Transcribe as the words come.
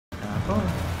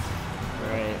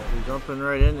Alright, we're jumping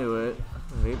right into it.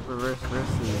 VaporVerse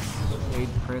versus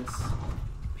ShadePrince.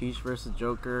 Peach versus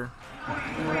Joker. I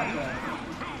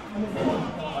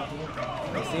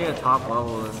see a top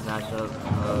level of this matchup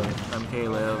of MK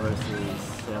Leo versus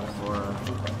Sam Sora.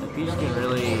 The Peach can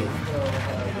really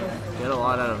get a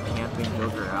lot out of camping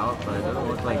Joker out, but it doesn't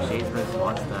look like ShadePrince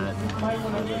wants that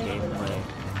in the gameplay.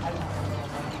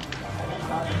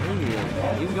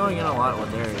 He's going in a lot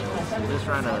with aerials. He's just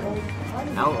trying to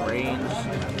outrange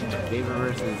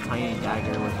VaporVerse's tiny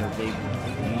dagger with her big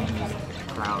range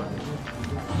crowd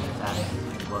attack.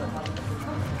 But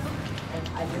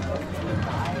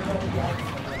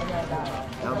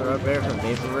now they're up there from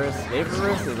VaporVerse.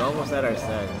 VaporVerse is almost at our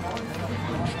set.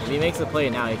 If he makes a play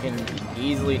now, he can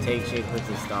easily take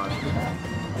ShadePrince's stock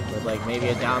with like maybe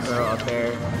a down throw up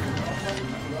there.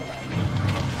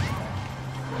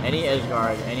 Any edge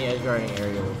guarding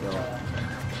area will kill.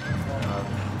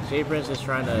 ShadePrince is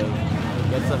trying to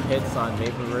get some hits on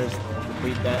VaporVerse,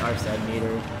 complete that Arsene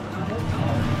meter.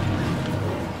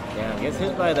 Damn, gets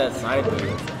hit by that side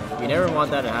meter. You never want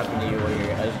that to happen to you when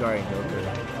you're edge guarding Joker.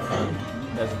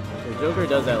 The Joker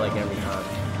does that like every time.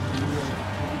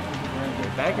 The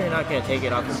back, you're not going to take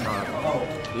it off the top,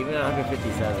 even at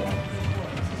 157.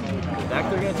 The back,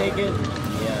 they're going to take it?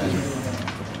 Yes.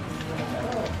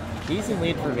 Decent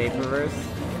lead for VaporVerse.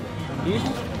 He's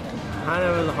kind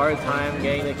of has a hard time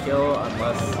getting the kill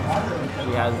unless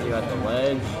he has you at the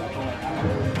ledge.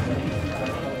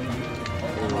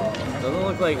 Doesn't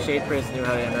look like ShadePrince knew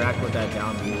how to interact with that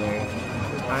down B there.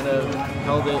 Kind of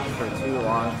held it for too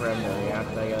long for him to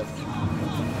react, I guess.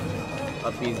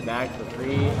 Up B's back for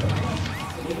free.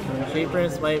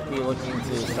 ShadePrince might be looking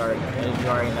to start edge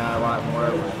guarding that a lot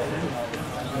more with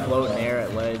float and air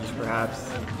at ledge, perhaps.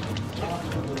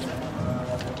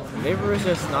 VaporVerse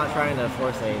just not trying to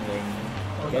force anything.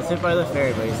 Gets hit by the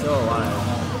fairy, but he's still alive.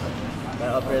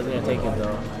 That up air is going to take it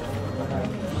though.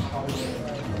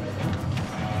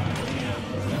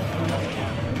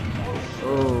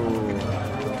 Ooh,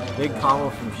 big combo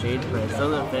from ShadePrince.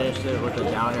 Doesn't finish it with the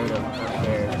down air to up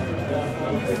air.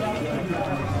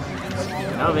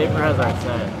 Now Vapor has our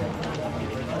set.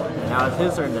 And now it's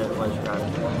his turn to ledge grab.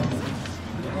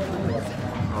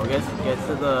 I guess he gets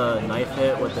to the knife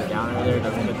hit with the downer there,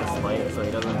 doesn't get the spike, so he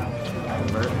doesn't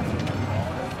convert.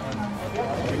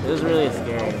 This is really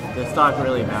scary. This stock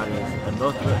really matters, and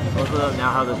both of them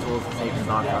now have the tools to take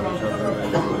stock on each other really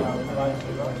easily.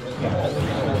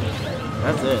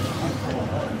 That's it.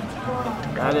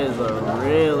 That is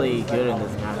really good in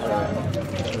this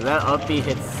matchup. That up B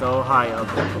hits so high up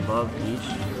above Peach,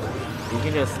 you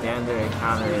can just stand there and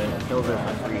counter it and kill her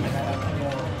for free.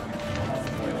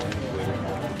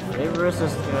 VaporVerse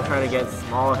is going to try to get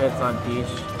small hits on Peach.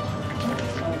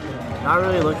 Not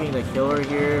really looking to kill her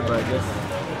here, but just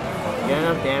get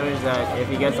enough damage that if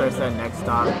he gets our set next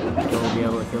stop, he'll be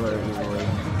able to kill her easily.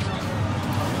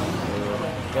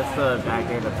 Gets the back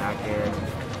air to back air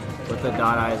with the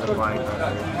dot eyes applying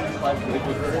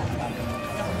pressure.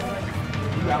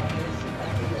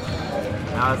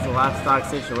 Now it's the last stock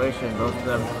situation. Both of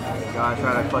them gotta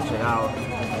try to clutch it out.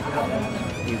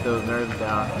 Keep those nerves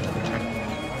down.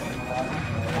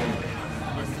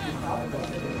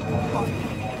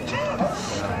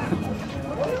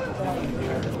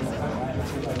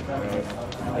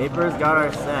 Vapor's got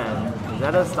our send. He's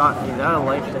at a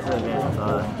life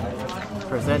disadvantage,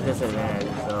 percent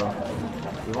disadvantage, so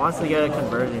he wants to get a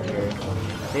conversion here.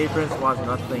 ShadePrince wants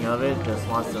nothing of it, just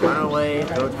wants to run away,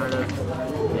 throw turnips,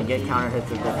 and get counter hits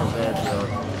with different bed, so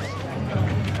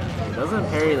he doesn't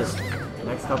parry this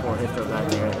next couple of hits of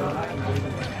that air though.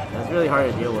 That's really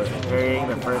hard to deal with, parrying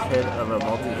the first hit of a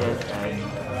multi-hit,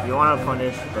 and you want to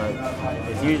punish, but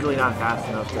it's usually not fast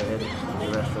enough to hit the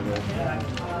rest of it,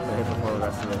 to hit before the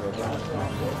rest of the hits.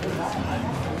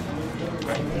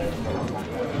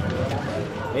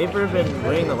 Vapor been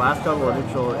winning the last couple of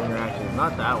neutral interactions,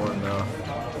 not that one though.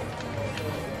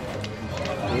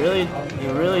 He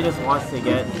really just wants to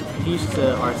get Peach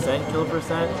to Arsene kill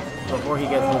percent before he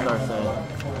gets his Arsene.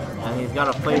 And he's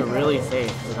got to play really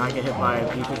safe to not get hit by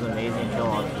Peach's amazing kill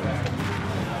options.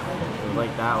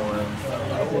 Like that one.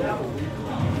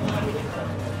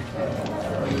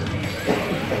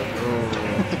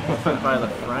 Ooh, by the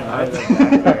front.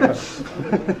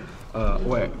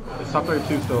 Wait, is top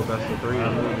 32 still best of 3? I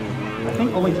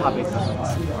think only top 8 seconds.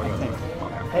 I think.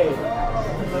 Hey.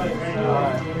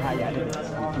 Yeah, it is.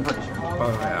 I'm pretty sure.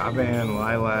 Okay, I've been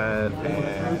Lilat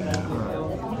and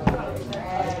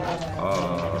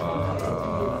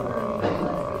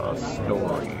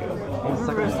Story.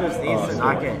 VaporVerse just needs to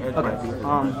not get hit by Okay.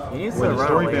 people. He needs to Wait, the run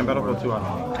story away ban more. Battlefield 2 on.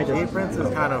 ShadePrince is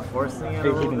kind of forcing it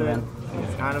a little bit.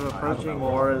 He's kind of approaching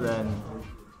more than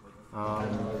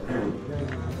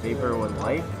Vapor would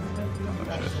like.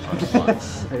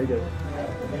 Very good.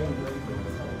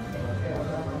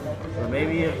 So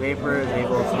maybe if Vapor is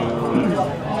able to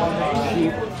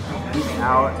keep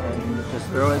out and just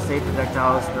throw his safe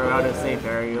projectiles, throw out his safe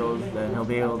aerials, then he'll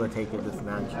be able to take it this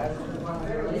match.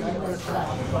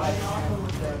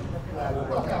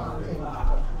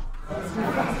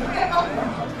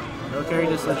 No carry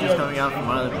just switches coming out from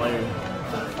one of the players.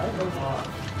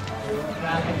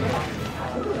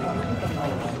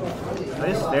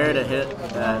 Nice fair to hit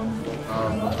that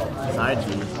side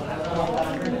B.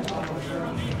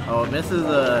 Oh, misses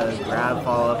a grab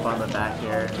follow up on the back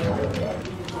air.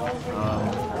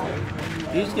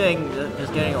 He's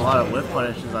just getting a lot of whip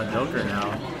punishes on Joker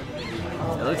now.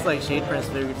 It looks like ShadePrince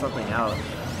figured something out.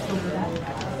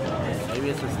 Maybe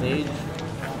it's a stage.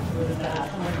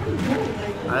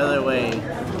 Either way,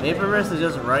 VaporVerse is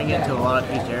just running into a lot of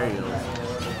peach aerials.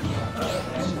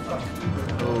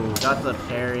 Oh, got the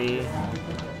parry.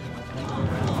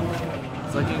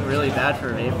 It's looking really bad for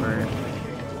Vapor.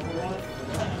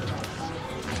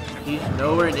 He's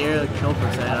nowhere near the kill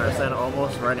percent. Our percent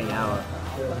almost running out.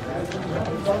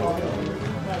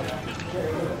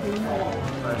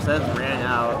 Our sets ran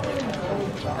out.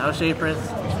 Now ShadePrince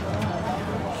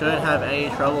shouldn't have any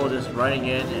trouble just running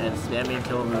in and spamming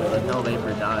kill moves until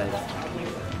Vapor dies.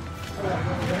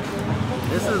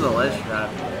 This is a ledge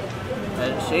trap.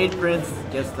 And ShadePrince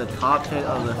gets the top hit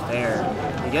of the fair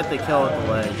to get the kill at the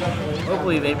ledge.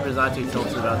 Hopefully Vapor's not too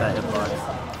tilted about that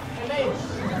hitbox.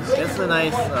 Gets a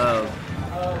nice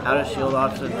out of shield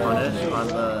option punish on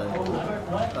the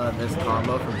this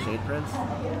combo from ShadePrince.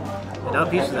 And now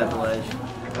Peach is at the ledge.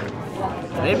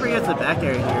 If Vapor gets a back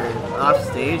air here, off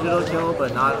stage it'll kill,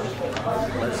 but not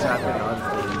ledge trapping on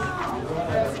stage.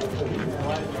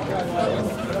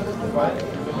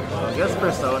 I guess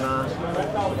Persona.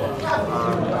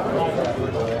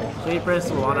 ShadePrince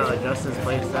will want to adjust his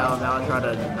playstyle now and try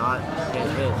to not get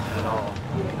hit at all.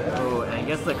 Oh, and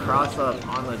gets the cross up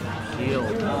on the shield.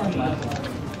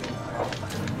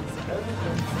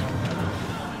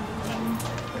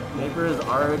 Vapor is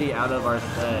already out of our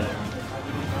set.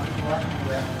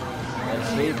 And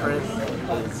ShadePrince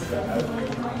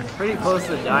is pretty close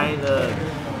to dying to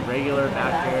regular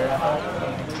back air.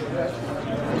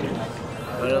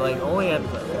 But like only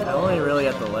really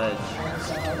at the ledge.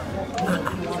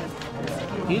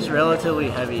 He's relatively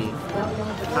heavy,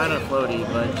 kind of floaty,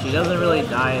 but she doesn't really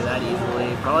die that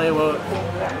easily.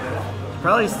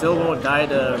 Probably still won't die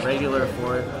to regular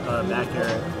forward back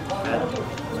air at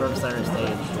Storm Center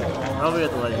stage. Probably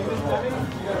at the ledge.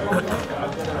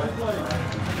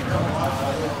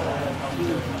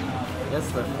 Gets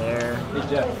the fair.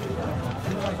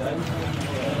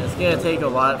 It's gonna take a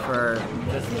lot for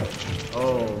just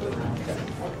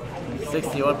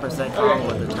 61% combo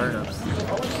with the turnips.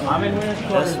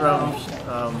 Just from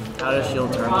out of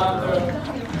shield turnip.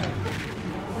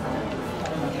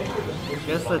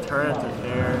 Gets the turnip to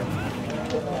fair.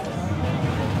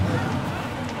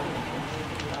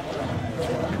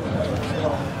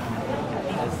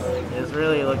 It's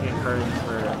really looking curtains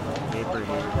for Vapor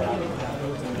here.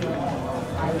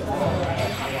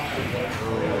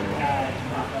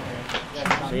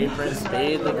 ShadePrince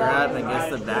spade the grab and gets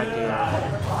the back air.